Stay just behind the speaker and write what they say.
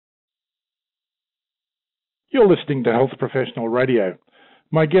You're listening to Health Professional Radio.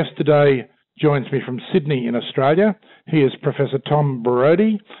 My guest today joins me from Sydney in Australia. He is Professor Tom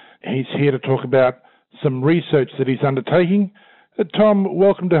Borody. He's here to talk about some research that he's undertaking. Tom,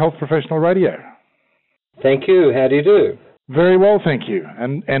 welcome to Health Professional Radio. Thank you. How do you do? Very well, thank you.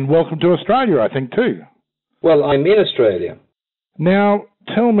 And welcome to Australia, I think, too. Well, I'm in Australia. Now,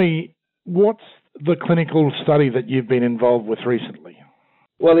 tell me, what's the clinical study that you've been involved with recently?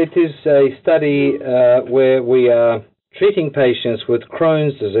 Well, it is a study where we are treating patients with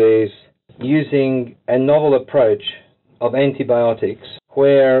Crohn's disease using a novel approach of antibiotics,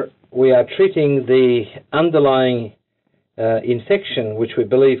 where we are treating the underlying infection, which we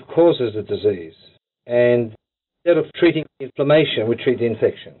believe causes the disease. And instead of treating inflammation, we treat the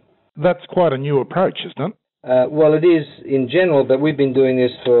infection. That's quite a new approach, isn't it? Well, it is in general, but we've been doing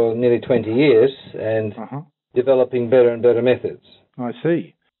this for nearly 20 years and developing better and better methods. I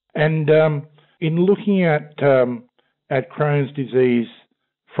see. And in looking at Crohn's disease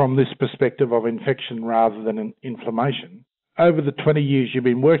from this perspective of infection rather than inflammation, over the 20 years you've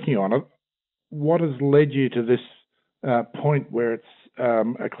been working on it, what has led you to this point where it's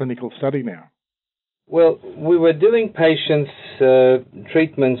a clinical study now? Well, we were doing patients'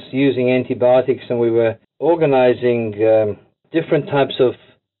 treatments using antibiotics, and we were organizing different types of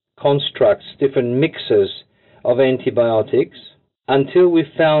constructs, different mixes of antibiotics, until we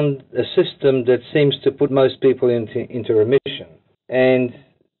found a system that seems to put most people into remission. And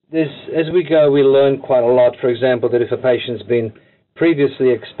as we go, we learn quite a lot. For example, that if a patient's been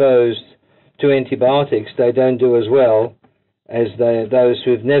previously exposed to antibiotics, they don't do as well as those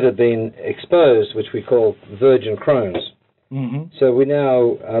who've never been exposed, which we call virgin Crohn's. Mm-hmm. So we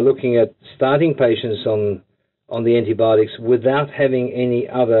now are looking at starting patients on the antibiotics without having any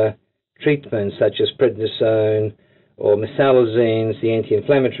other treatments, such as prednisone or mesalazines, the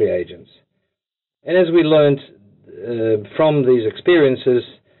anti-inflammatory agents. And as we learned from these experiences,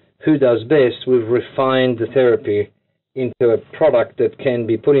 who does best, we've refined the therapy into a product that can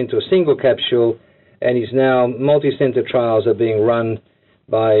be put into a single capsule, and is now multi-center trials are being run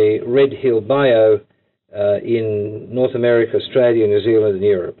by Red Hill Bio in North America, Australia, New Zealand, and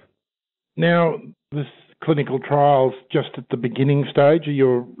Europe. Now, this clinical trial's just at the beginning stage.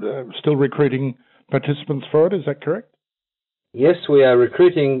 You're still recruiting participants for it, is that correct? Yes, we are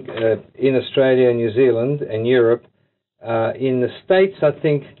recruiting in Australia, New Zealand, and Europe. In the States, I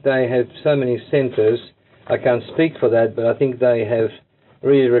think they have so many centers. I can't speak for that, but I think they have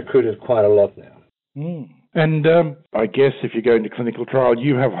really recruited quite a lot now. Mm. And I guess if you go into clinical trial,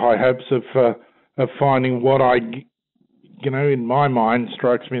 you have high hopes of finding what in my mind,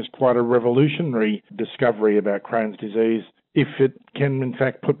 strikes me as quite a revolutionary discovery about Crohn's disease, if it can, in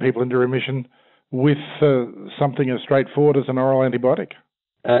fact, put people into remission with something as straightforward as an oral antibiotic.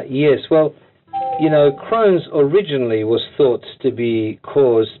 Yes, well, Crohn's originally was thought to be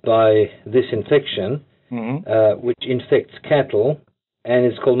caused by this infection, which infects cattle, and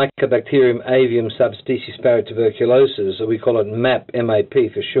it's called Mycobacterium avium subsp paratuberculosis, or we call it MAP, M-A-P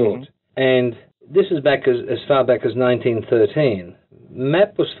for short. And this is back as far back as 1913.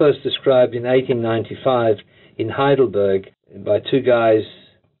 MAP was first described in 1895 in Heidelberg by two guys.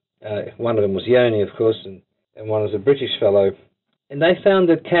 One of them was Yoni, of course, and one was a British fellow. And they found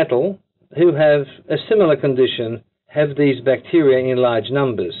that cattle who have a similar condition have these bacteria in large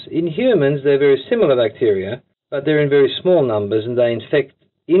numbers. In humans, they're very similar bacteria, but they're in very small numbers, and they infect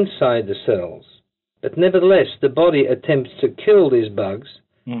inside the cells. But nevertheless, the body attempts to kill these bugs,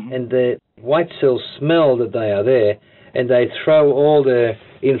 and the white cells smell that they are there, and they throw all the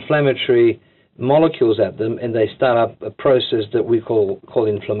inflammatory molecules at them, and they start up a process that we call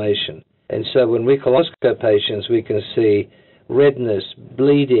inflammation. And so when we coloscope patients, we can see redness,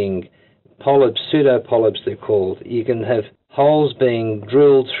 bleeding, polyps, pseudopolyps they're called. You can have holes being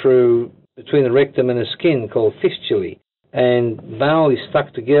drilled through between the rectum and the skin called fistulae, and bowel is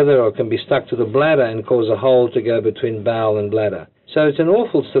stuck together or can be stuck to the bladder and cause a hole to go between bowel and bladder. So it's an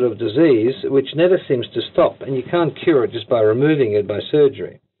awful sort of disease which never seems to stop, and you can't cure it just by removing it by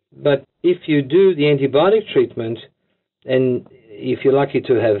surgery. But if you do the antibiotic treatment, and if you're lucky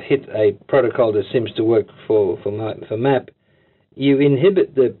to have hit a protocol that seems to work for MAP, you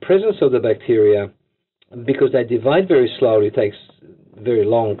inhibit the presence of the bacteria because they divide very slowly. It takes very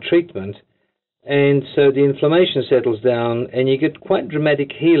long treatment, and so the inflammation settles down, and you get quite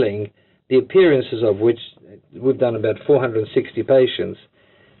dramatic healing, the appearances of which, we've done about 460 patients,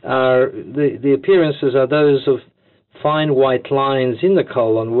 the appearances are those of fine white lines in the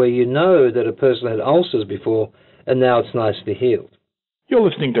colon where you know that a person had ulcers before, and now it's nicely healed. You're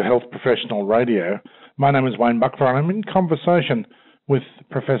listening to Health Professional Radio. My name is Bucklar, and I'm in conversation with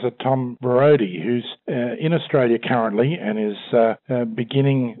Professor Tom Borody, who's in Australia currently and is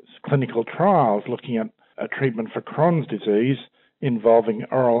beginning clinical trials looking at a treatment for Crohn's disease involving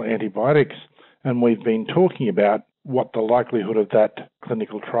oral antibiotics. And we've been talking about what the likelihood of that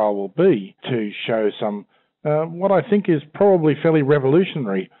clinical trial will be to show some, what I think is probably fairly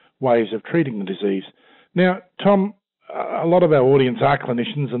revolutionary ways of treating the disease. Now, Tom, a lot of our audience are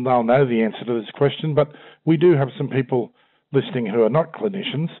clinicians and they'll know the answer to this question, but we do have some people listening who are not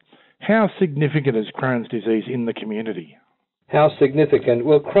clinicians. How significant is Crohn's disease in the community? How significant?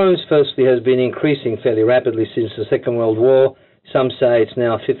 Well, Crohn's firstly has been increasing fairly rapidly since the Second World War. Some say it's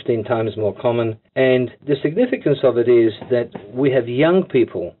now 15 times more common. And the significance of it is that we have young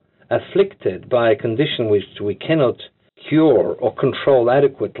people afflicted by a condition which we cannot cure or control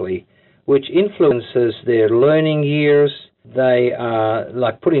adequately, which influences their learning years. They are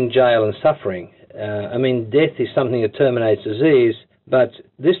like put in jail and suffering. Death is something that terminates disease, but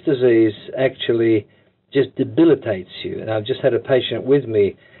this disease actually just debilitates you. And I've just had a patient with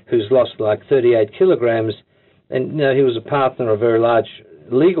me who's lost like 38 kilograms, and he was a partner of a very large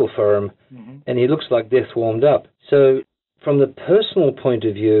legal firm, and he looks like death warmed up. So from the personal point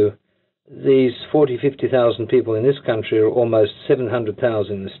of view, these 50,000 people in this country, or almost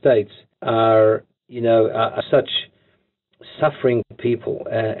 700,000 in the States, are such suffering people,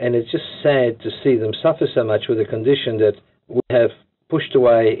 and it's just sad to see them suffer so much with a condition that we have pushed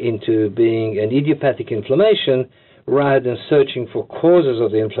away into being an idiopathic inflammation rather than searching for causes of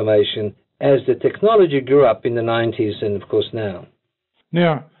the inflammation as the technology grew up in the 90s and, of course, now.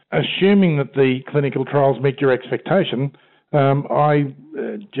 Now, assuming that the clinical trials meet your expectation, I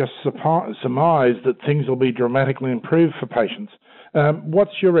just surmise that things will be dramatically improved for patients.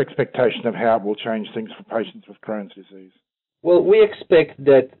 What's your expectation of how it will change things for patients with Crohn's disease? Well, we expect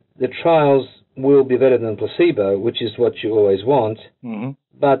that the trials will be better than placebo, which is what you always want,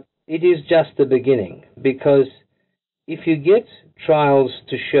 but it is just the beginning, because if you get trials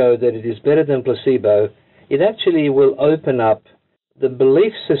to show that it is better than placebo, it actually will open up the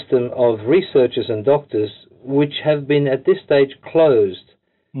belief system of researchers and doctors which have been at this stage closed,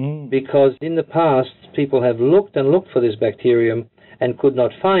 because in the past people have looked and looked for this bacterium and could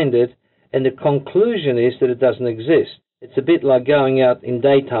not find it, and the conclusion is that it doesn't exist. It's a bit like going out in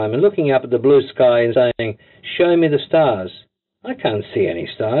daytime and looking up at the blue sky and saying, "Show me the stars." I can't see any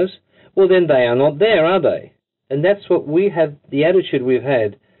stars. Well, then they are not there, are they? And that's what we have, the attitude we've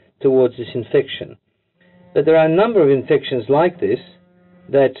had towards this infection. But there are a number of infections like this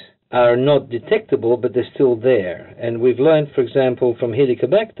that are not detectable, but they're still there. And we've learned, for example, from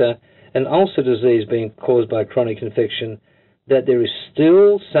Helicobacter, an ulcer disease being caused by chronic infection, that there is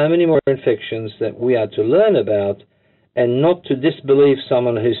still so many more infections that we are to learn about and not to disbelieve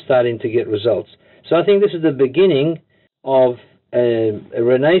someone who's starting to get results. So I think this is the beginning of a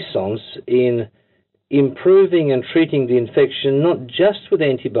renaissance in improving and treating the infection, not just with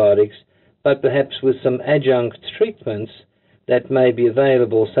antibiotics, but perhaps with some adjunct treatments that may be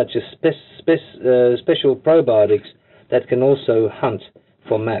available, such as special probiotics that can also hunt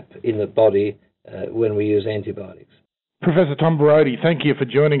for MAP in the body when we use antibiotics. Professor Tom Borody, thank you for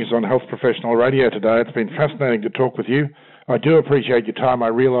joining us on Health Professional Radio today. It's been fascinating to talk with you. I do appreciate your time. I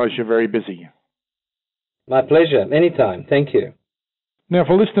realise you're very busy. My pleasure. Anytime. Thank you. Now,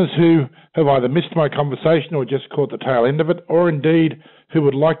 for listeners who have either missed my conversation or just caught the tail end of it, or indeed who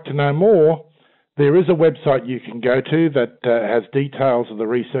would like to know more, there is a website you can go to that has details of the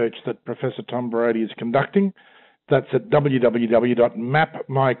research that Professor Tom Borody is conducting. That's at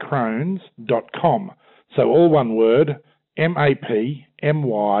www.mapmycrohns.com. So all one word,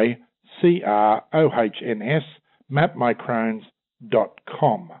 MAPMYCROHNS,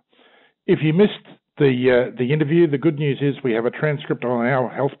 mapmycrohns.com. If you missed the interview, the good news is we have a transcript on our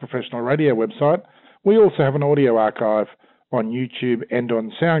Health Professional Radio website. We also have an audio archive on YouTube and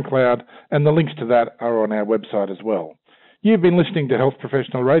on SoundCloud, and the links to that are on our website as well. You've been listening to Health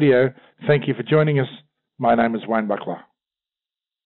Professional Radio. Thank you for joining us. My name is Wayne Bucklar.